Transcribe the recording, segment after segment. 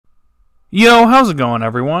Yo, how's it going,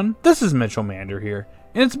 everyone? This is Mitchell Mander here,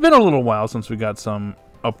 and it's been a little while since we got some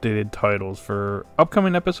updated titles for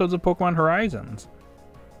upcoming episodes of Pokemon Horizons.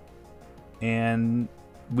 And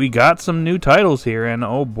we got some new titles here, and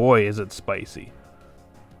oh boy, is it spicy.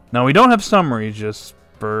 Now, we don't have summaries, just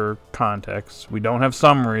for context. We don't have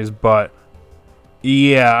summaries, but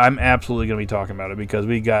yeah, I'm absolutely going to be talking about it because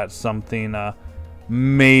we got something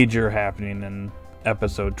major happening in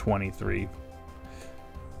episode 23.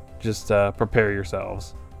 Just prepare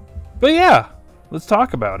yourselves. But yeah, let's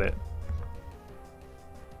talk about it.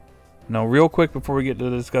 Now, real quick before we get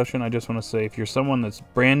to the discussion, I just want to say if you're someone that's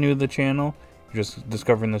brand new to the channel, you're just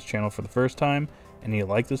discovering this channel for the first time, and you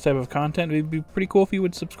like this type of content, it'd be pretty cool if you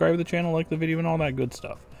would subscribe to the channel, like the video, and all that good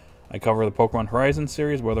stuff. I cover the Pokemon Horizons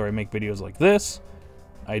series, whether I make videos like this,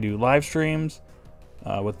 I do live streams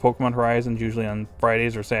with Pokemon Horizons, usually on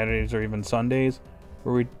Fridays or Saturdays or even Sundays,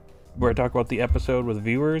 where I talk about the episode with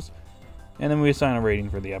viewers, and then we assign a rating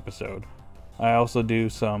for the episode. I also do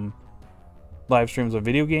some live streams of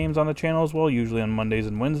video games on the channel as well, usually on Mondays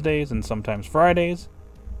and Wednesdays, and sometimes Fridays.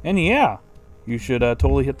 And yeah, you should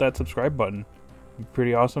totally hit that subscribe button. It'd be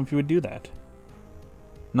pretty awesome if you would do that.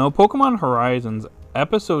 Now, Pokemon Horizons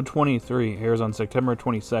Episode 23 airs on September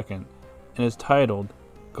 22nd, and is titled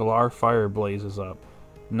Galar Fire Blazes Up.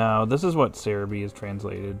 Now, this is what Cerebi is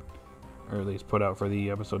translated, or at least put out for the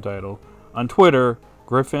episode title. On Twitter,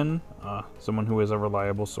 Griffin, someone who is a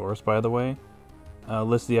reliable source by the way,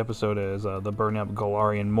 lists the episode as the burn up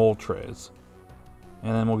Galarian Moltres.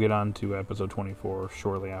 And then we'll get on to episode 24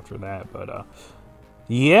 shortly after that. But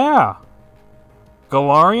yeah,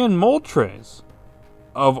 Galarian Moltres,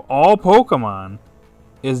 of all Pokemon,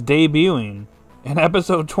 is debuting in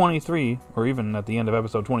episode 23, or even at the end of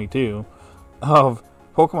episode 22, of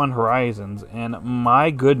Pokemon Horizons. And my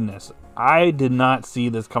goodness, I did not see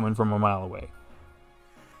this coming from a mile away.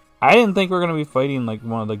 I didn't think we were going to be fighting like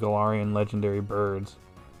one of the Galarian legendary birds,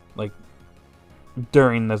 like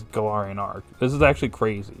during this Galarian arc. This is actually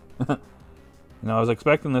crazy. You know, I was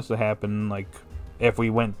expecting this to happen like if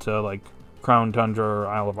we went to like Crown Tundra or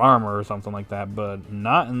Isle of Armor or something like that, but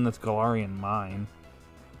not in this Galarian mine.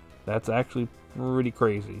 That's actually pretty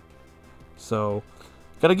crazy. So,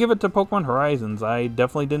 gotta give it to Pokemon Horizons. I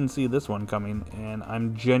definitely didn't see this one coming, and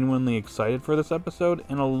I'm genuinely excited for this episode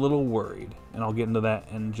and a little worried, and I'll get into that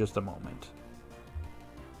in just a moment.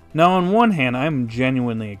 Now, on one hand, I'm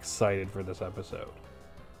genuinely excited for this episode.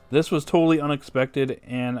 This was totally unexpected,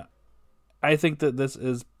 and I think that this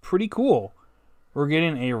is pretty cool. We're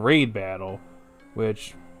getting a raid battle,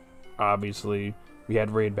 which, obviously, we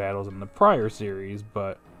had raid battles in the prior series,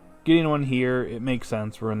 but getting one here, it makes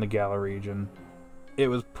sense. We're in the Galar region. It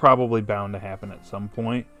was probably bound to happen at some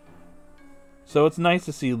point. So it's nice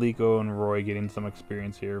to see Liko and Roy getting some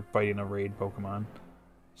experience here fighting a raid Pokemon.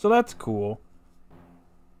 So that's cool.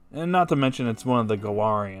 And not to mention it's one of the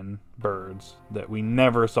Galarian birds that we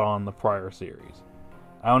never saw in the prior series.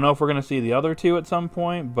 I don't know if we're going to see the other two at some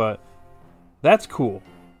point, but that's cool.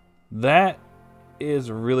 That is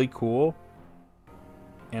really cool.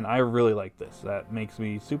 And I really like this. That makes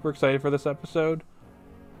me super excited for this episode.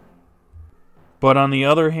 But on the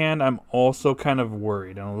other hand, I'm also kind of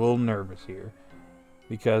worried and a little nervous here.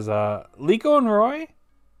 Because Liko and Roy,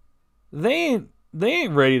 they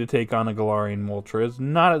ain't ready to take on a Galarian Moltres.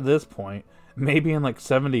 Not at this point. Maybe in like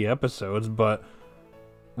 70 episodes. But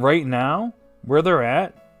right now, where they're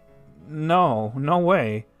at, no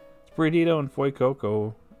way. Sprigatito and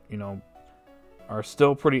Fuecoco, you know, are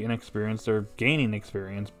still pretty inexperienced. They're gaining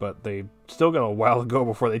experience, but they still got a while to go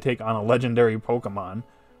before they take on a legendary Pokemon.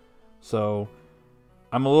 So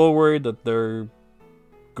I'm a little worried that they're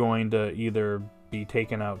going to either be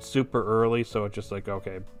taken out super early, so it's just like,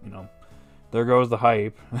 okay, you know, there goes the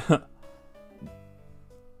hype.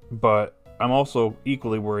 But I'm also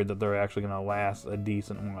equally worried that they're actually going to last a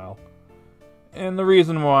decent while. And the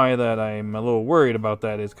reason why that I'm a little worried about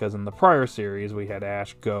that is because in the prior series, we had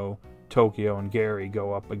Ash Go, Tokyo, and Gary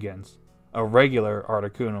go up against a regular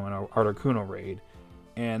Articuno and an Articuno raid.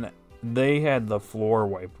 And they had the floor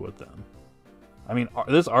wiped with them. I mean,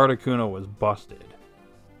 this Articuno was busted.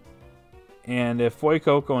 And if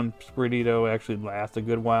Fuecoco and Sprigatito actually last a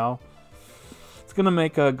good while, it's going to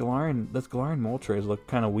make this Galarian Moltres look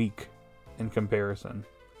kind of weak in comparison.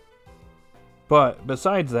 But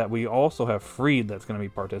besides that, we also have Freed that's going to be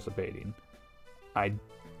participating. I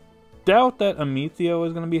doubt that Amethio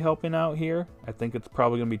is going to be helping out here. I think it's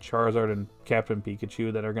probably going to be Charizard and Captain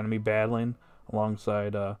Pikachu that are going to be battling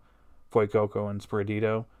alongside Fuecoco and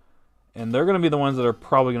Sprigatito. And they're going to be the ones that are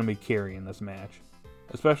probably going to be carrying this match.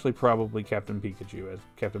 Especially probably Captain Pikachu, as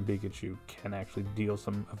Captain Pikachu can actually deal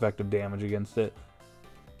some effective damage against it.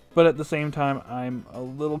 But at the same time, I'm a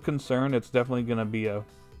little concerned. It's definitely going to be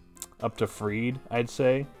up to Freed, I'd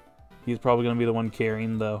say. He's probably going to be the one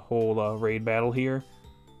carrying the whole raid battle here.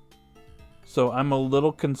 So I'm a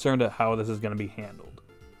little concerned at how this is going to be handled,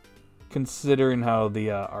 considering how the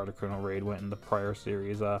Articuno raid went in the prior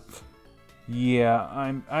series. Yeah,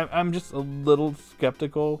 I'm just a little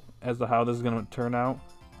skeptical as to how this is going to turn out.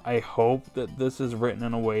 I hope that this is written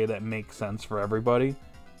in a way that makes sense for everybody.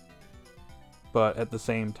 But at the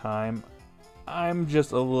same time, I'm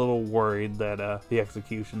just a little worried that the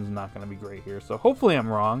execution's not going to be great here. So hopefully I'm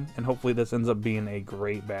wrong, and hopefully this ends up being a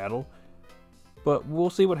great battle. But we'll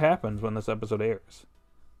see what happens when this episode airs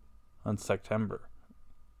on September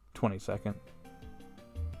 22nd.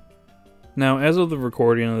 Now, as of the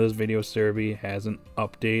recording of this video, Cerebi hasn't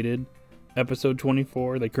updated episode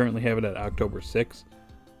 24. They currently have it at October 6th.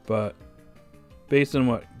 But based on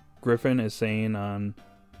what Griffin is saying on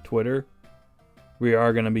Twitter, we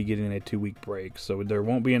are going to be getting a 2-week break. So there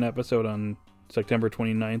won't be an episode on September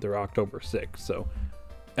 29th or October 6th. So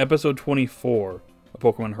episode 24 of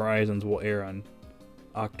Pokemon Horizons will air on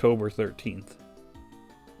October 13th.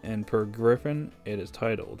 And per Griffin, it is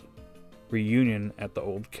titled Reunion at the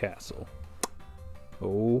Old Castle.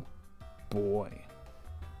 Oh boy.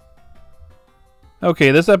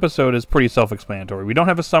 Okay, this episode is pretty self-explanatory. We don't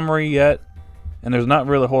have a summary yet, and there's not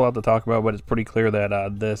really a whole lot to talk about, but it's pretty clear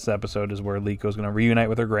that this episode is where Liko is going to reunite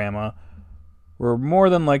with her grandma. We're more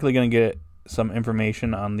than likely going to get some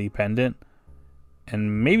information on the pendant,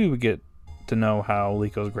 and maybe we get to know how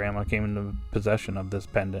Liko's grandma came into possession of this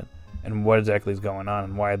pendant, and what exactly is going on,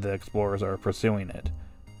 and why the explorers are pursuing it.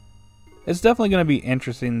 It's definitely going to be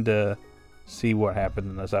interesting to see what happens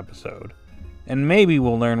in this episode. And maybe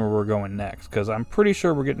we'll learn where we're going next, because I'm pretty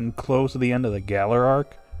sure we're getting close to the end of the Galar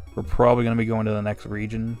arc. We're probably going to be going to the next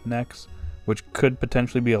region next, which could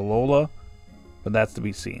potentially be Alola, but that's to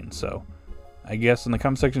be seen. So, I guess in the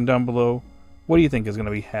comment section down below, what do you think is going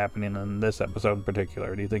to be happening in this episode in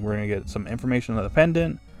particular? Do you think we're going to get some information on the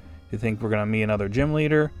pendant? Do you think we're going to meet another gym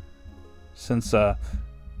leader? Since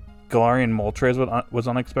Galarian Moltres was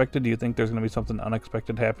unexpected, do you think there's going to be something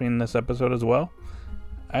unexpected happening in this episode as well?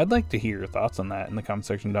 I'd like to hear your thoughts on that in the comment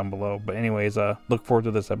section down below. But anyways, look forward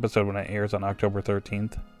to this episode when it airs on October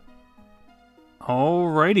 13th.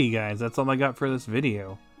 Alrighty guys, that's all I got for this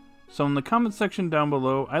video. So in the comment section down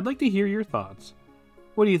below, I'd like to hear your thoughts.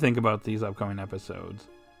 What do you think about these upcoming episodes?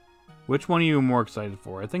 Which one are you more excited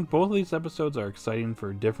for? I think both of these episodes are exciting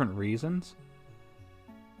for different reasons.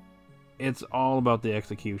 It's all about the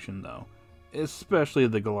execution though, especially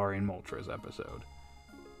the Galarian Moltres episode.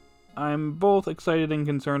 I'm both excited and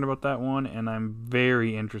concerned about that one, and I'm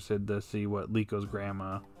very interested to see what Liko's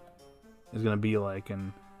grandma is going to be like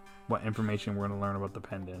and what information we're going to learn about the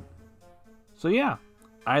pendant. So yeah,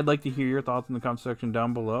 I'd like to hear your thoughts in the comment section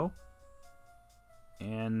down below.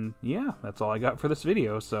 And yeah, that's all I got for this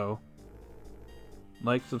video. So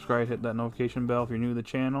like, subscribe, hit that notification bell if you're new to the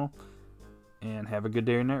channel. And have a good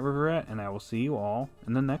day or night wherever you're at, and I will see you all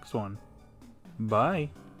in the next one.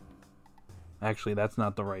 Bye. Actually, that's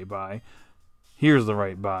not the right bye. Here's the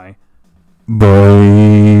right bye.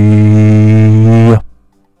 Bye.